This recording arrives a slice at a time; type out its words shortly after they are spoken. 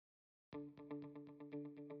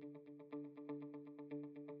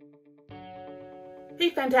Hey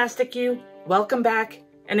fantastic you, welcome back.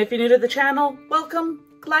 And if you're new to the channel, welcome,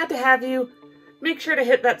 glad to have you. Make sure to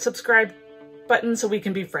hit that subscribe button so we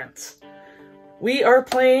can be friends. We are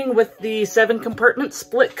playing with the 7 compartment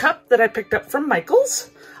split cup that I picked up from Michael's.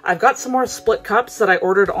 I've got some more split cups that I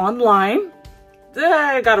ordered online.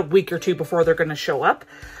 I got a week or two before they're gonna show up.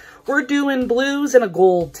 We're doing blues and a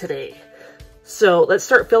gold today. So let's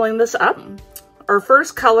start filling this up. Our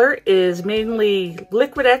first color is mainly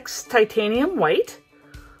Liquitex titanium white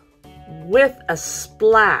with a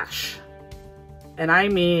splash. And I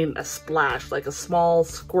mean a splash, like a small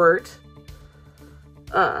squirt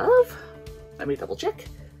of, let me double check,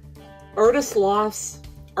 Artist Loft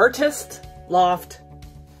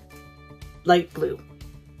light blue.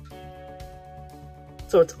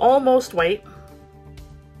 So it's almost white,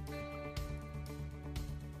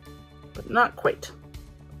 but not quite.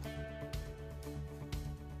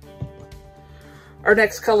 Our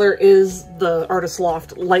next color is the Artist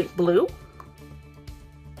Loft light blue.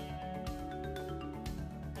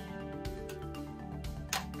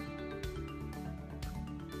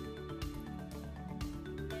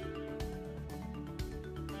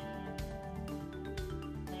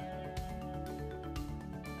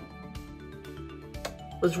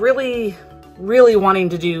 Was really wanting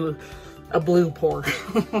to do a blue pour.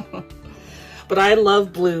 But I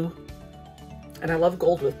love blue and I love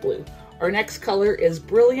gold with blue. Our next color is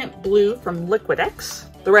Brilliant Blue from Liquitex.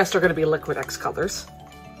 The rest are going to be Liquitex colors.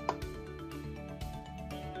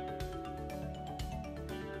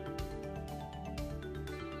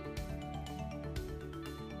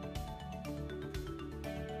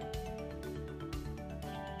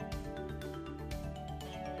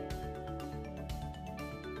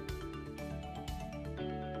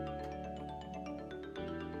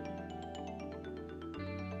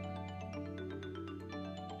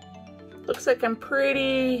 Looks like I'm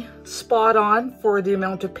pretty spot on for the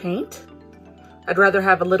amount of paint. I'd rather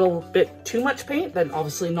have a little bit too much paint than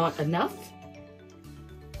obviously not enough.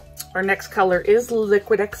 Our next color is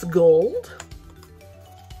Liquitex Gold.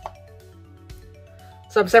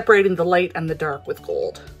 So I'm separating the light and the dark with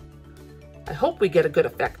gold. I hope we get a good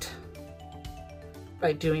effect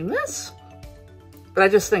by doing this. But I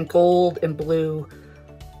just think gold and blue,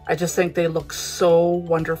 I just think they look so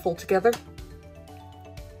wonderful together.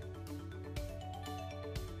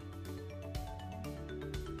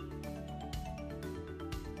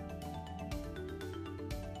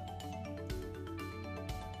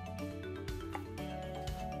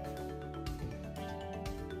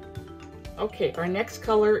 Okay, our next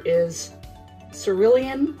color is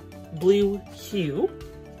Cerulean Blue Hue.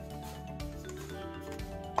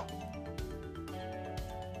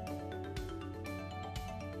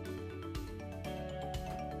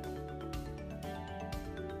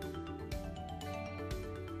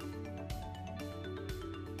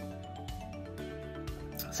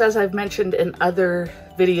 So as I've mentioned in other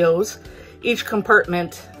videos, each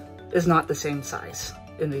compartment is not the same size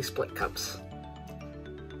in these split cups.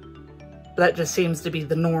 That just seems to be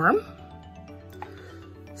the norm.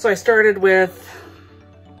 So I started with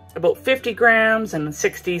about 50 grams and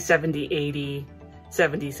 60, 70, 80,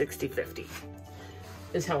 70, 60, 50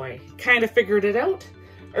 is how I kind of figured it out.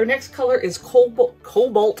 Our next color is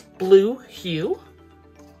Cobalt Blue Hue.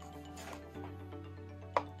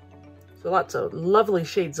 So lots of lovely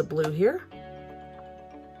shades of blue here.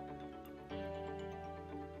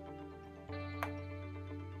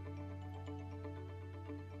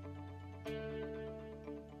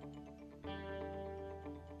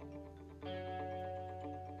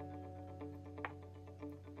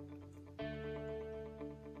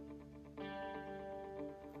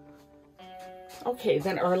 Okay,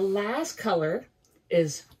 then our last color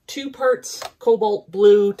is 2 parts cobalt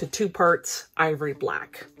blue to 2 parts ivory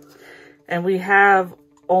black. And we have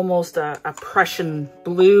almost a Prussian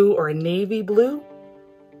blue or a navy blue.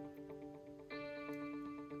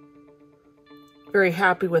 Very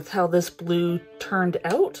happy with how this blue turned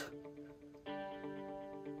out.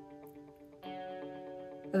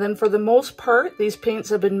 And then for the most part, these paints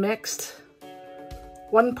have been mixed.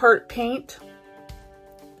 1 part paint,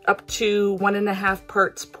 up to 1.5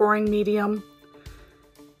 parts pouring medium.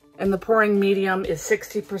 And the pouring medium is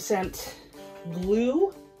 60%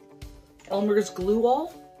 glue, Elmer's Glue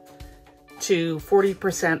All, to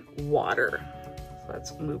 40% water. So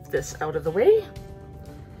let's move this out of the way.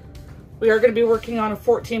 We are going to be working on a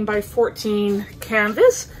 14 by 14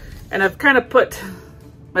 canvas, and I've kind of put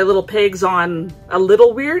my little pegs on a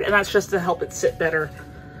little weird, and that's just to help it sit better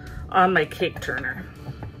on my cake turner.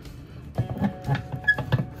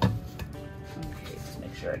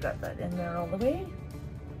 Sure I got that in there all the way.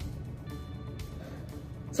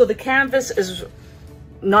 So the canvas is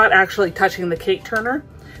not actually touching the cake turner.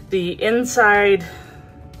 The inside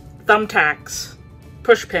thumbtacks,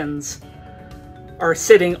 push pins, are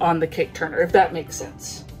sitting on the cake turner, if that makes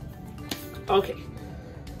sense. Okay,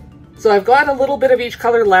 so I've got a little bit of each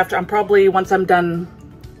color left. I'm probably, once I'm done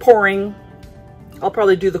pouring, I'll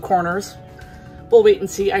probably do the corners. We'll wait and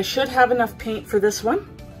see. I should have enough paint for this one.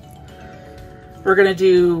 We're gonna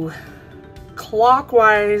do a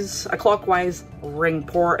clockwise ring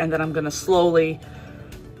pour, and then I'm gonna slowly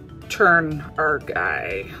turn our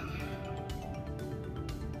guy.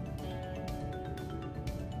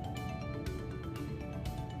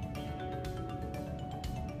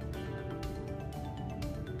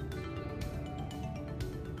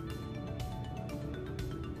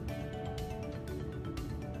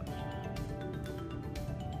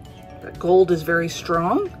 That gold is very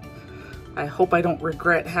strong. I hope I don't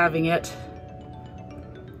regret having it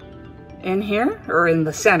in here, or in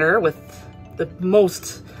the center with the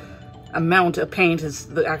most amount of paint is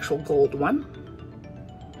the actual gold one.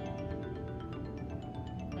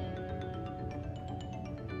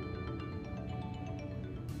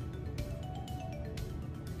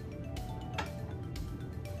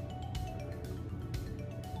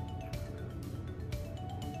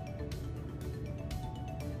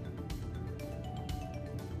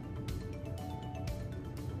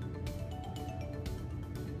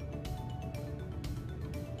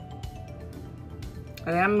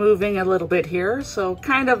 I am moving a little bit here, so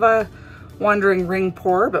kind of a wandering ring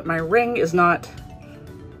pour, but my ring is not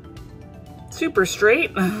super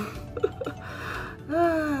straight.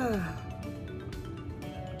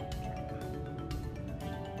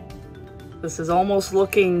 This is almost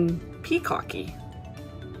looking peacocky.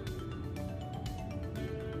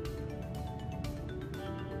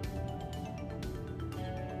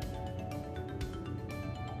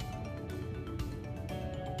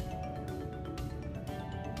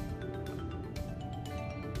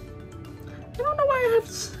 I don't know why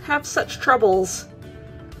I have such troubles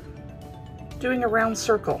doing a round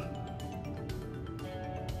circle.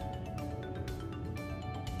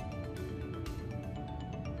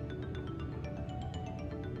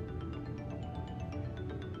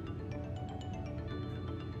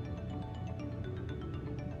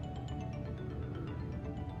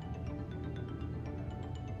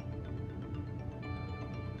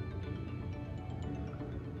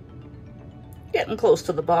 Getting close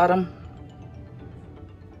to the bottom.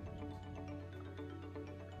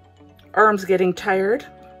 Arm's getting tired.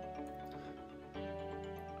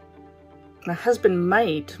 My husband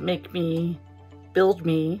might make me build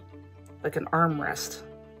me like an armrest.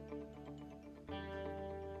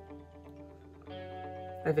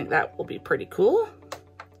 I think that will be pretty cool.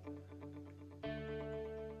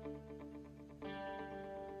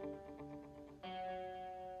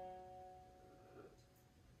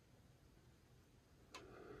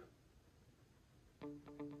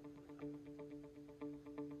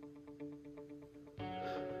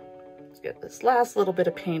 Get this last little bit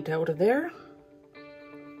of paint out of there.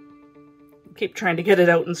 Keep trying to get it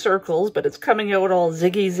out in circles, but it's coming out all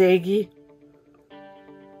ziggy-zaggy.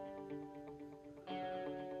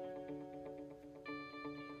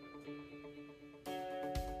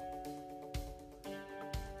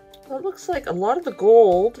 Well, it looks like a lot of the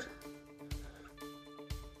gold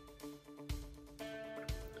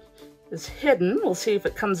is hidden. We'll see if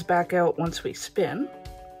it comes back out once we spin.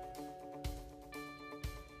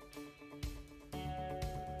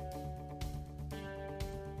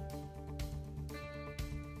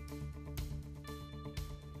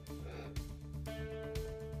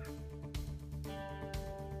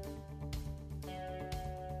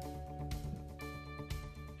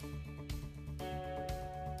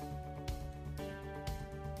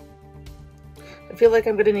 I feel like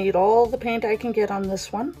I'm going to need all the paint I can get on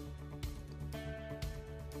this one.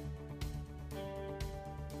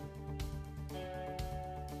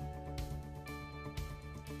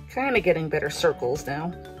 Kind of getting better circles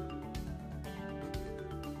now.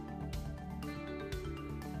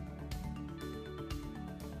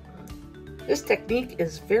 This technique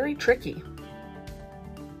is very tricky.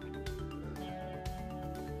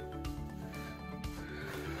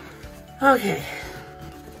 Okay,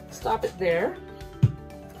 stop it there.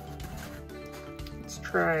 Let's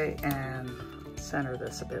try and center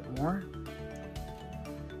this a bit more.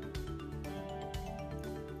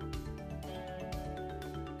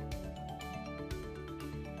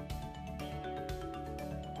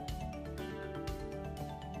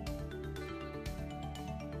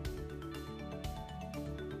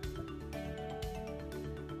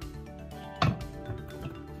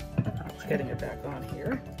 Getting it back on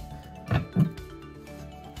here.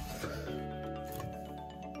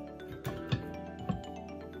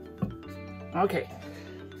 Okay,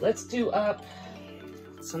 let's do up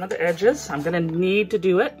some of the edges. I'm gonna need to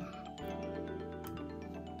do it.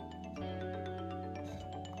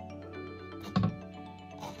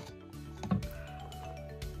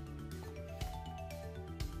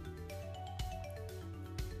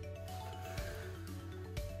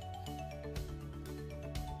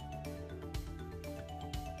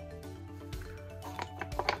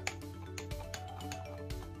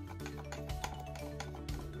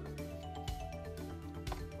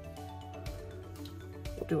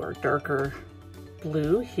 We'll do our darker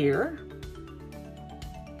blue here.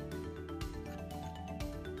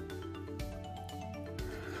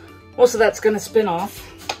 Most of that's going to spin off.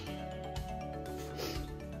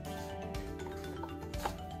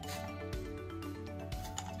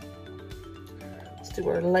 Let's do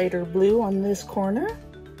our lighter blue on this corner.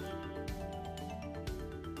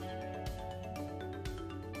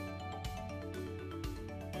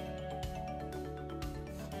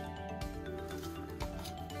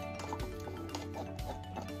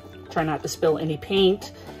 Try not to spill any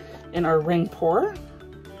paint in our ring pour.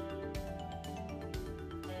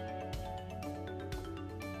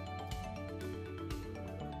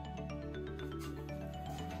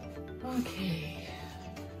 Okay.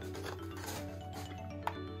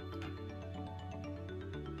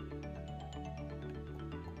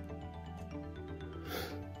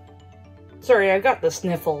 Sorry, I got the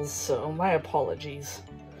sniffles, so my apologies.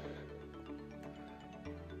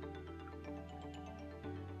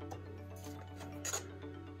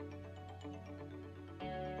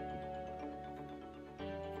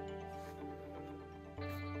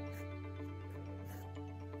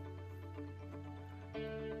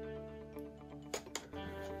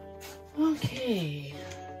 Okay,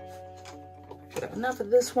 should have enough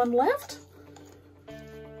of this one left.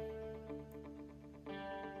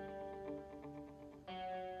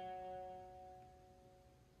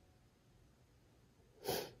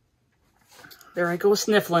 There I go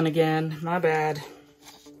sniffling again, my bad.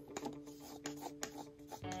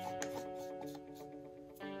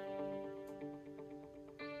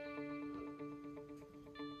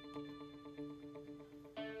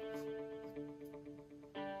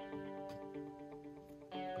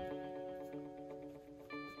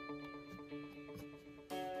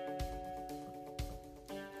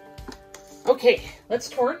 Okay, let's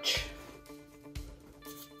torch.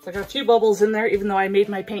 So I got a few bubbles in there, even though I made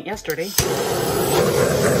my paint yesterday.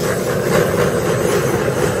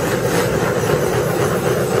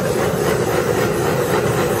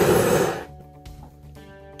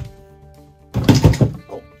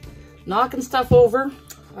 Oh, knocking stuff over.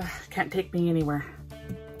 Can't take me anywhere.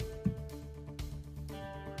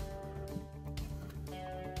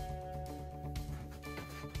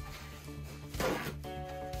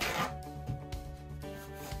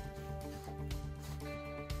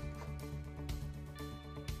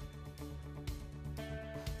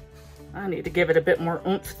 I need to give it a bit more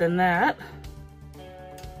oomph than that.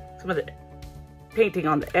 Some of the painting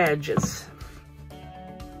on the edge is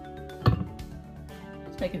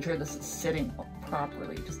just making sure this is sitting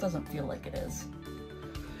properly. It just doesn't feel like it is.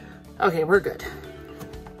 Okay, we're good.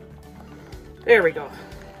 There we go.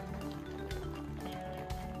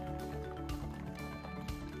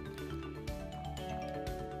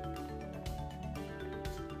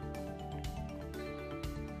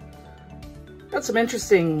 Got some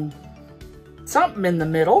interesting something in the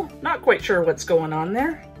middle. Not quite sure what's going on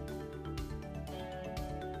there.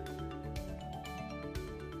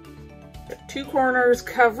 Got two corners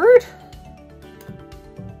covered.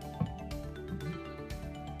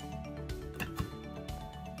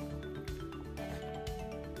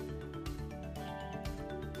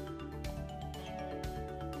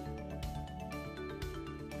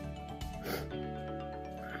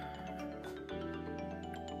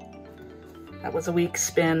 That was a weak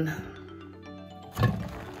spin.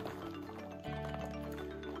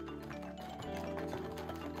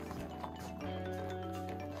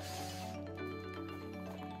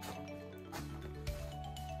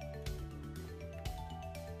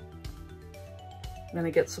 I'm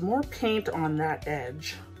gonna get some more paint on that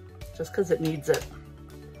edge, just because it needs it.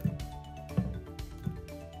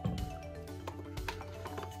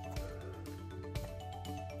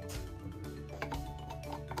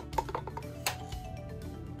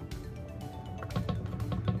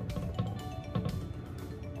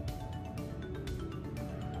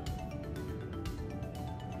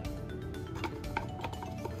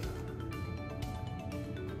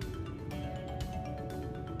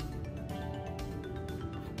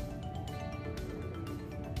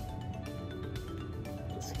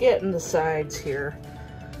 Getting the sides here.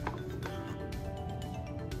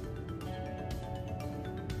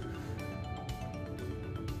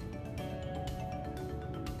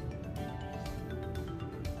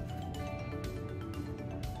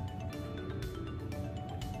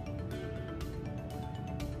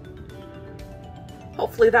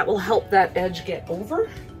 Hopefully that will help that edge get over.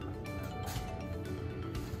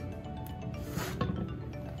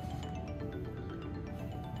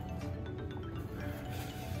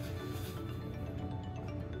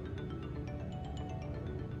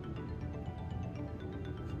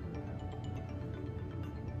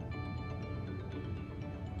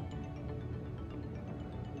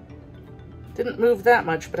 Didn't move that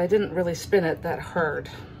much, but I didn't really spin it that hard.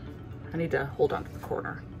 I need to hold on to the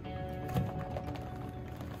corner.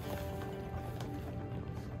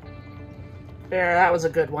 There, that was a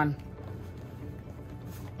good one.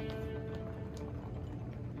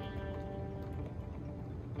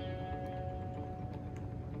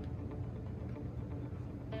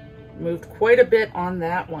 Moved quite a bit on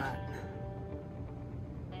that one.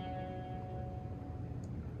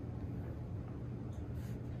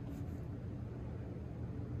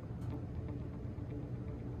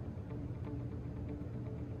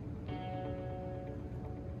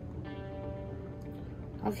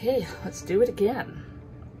 Okay, let's do it again.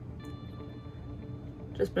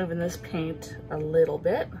 Just moving this paint a little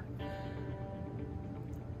bit.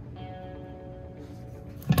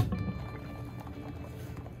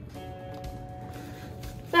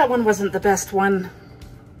 That one wasn't the best one.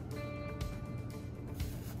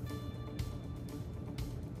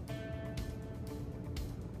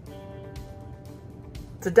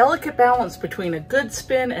 It's a delicate balance between a good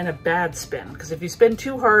spin and a bad spin, because if you spin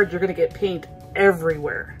too hard, you're going to get paint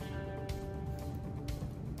everywhere.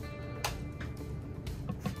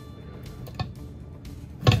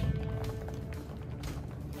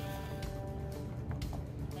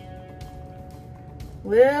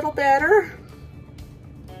 Little better.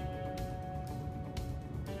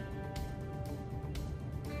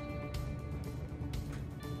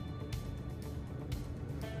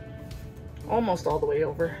 Almost all the way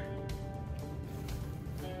over.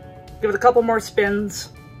 Give it a couple more spins,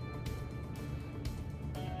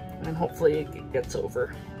 and hopefully it gets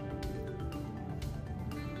over.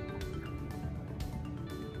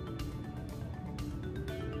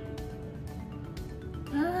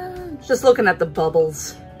 Just looking at the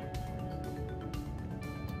bubbles.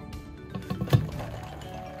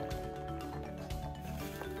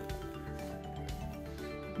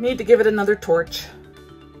 Need to give it another torch.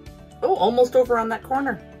 Oh, almost over on that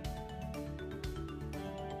corner.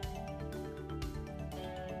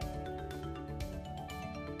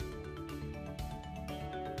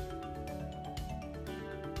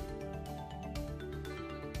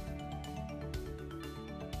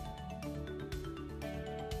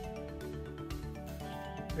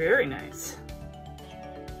 Very nice.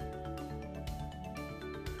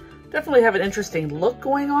 Definitely have an interesting look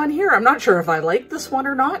going on here. I'm not sure if I like this one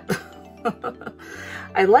or not.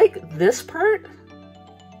 I like this part,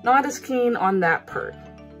 not as keen on that part.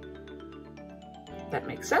 That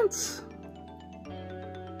makes sense.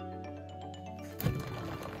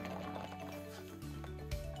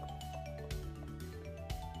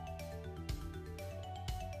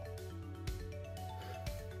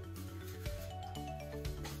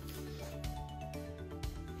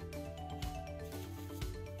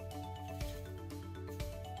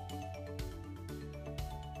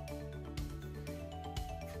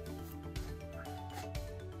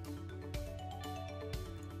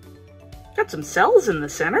 Got some cells in the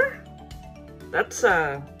center. That's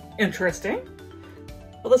interesting.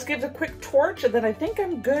 Well, let's give it a quick torch, and then I think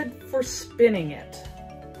I'm good for spinning it.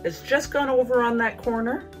 It's just gone over on that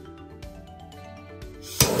corner.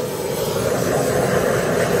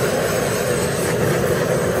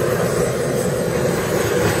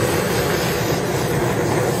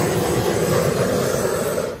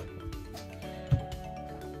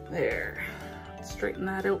 There. Straighten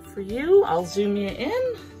that out for you. I'll zoom you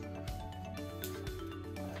in.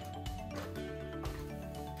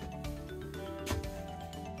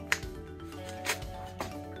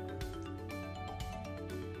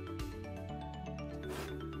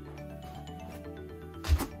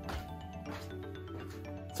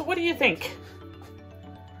 So what do you think?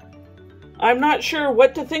 I'm not sure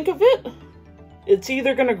what to think of it. It's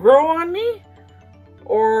either going to grow on me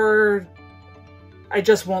or I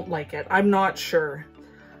just won't like it. I'm not sure.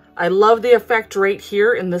 I love the effect right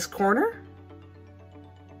here in this corner.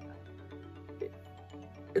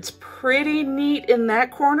 It's pretty neat in that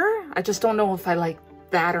corner. I just don't know if I like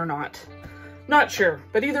that or not. Not sure.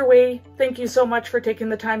 But either way, thank you so much for taking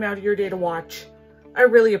the time out of your day to watch. I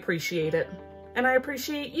really appreciate it. And I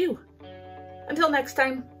appreciate you. Until next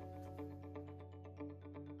time.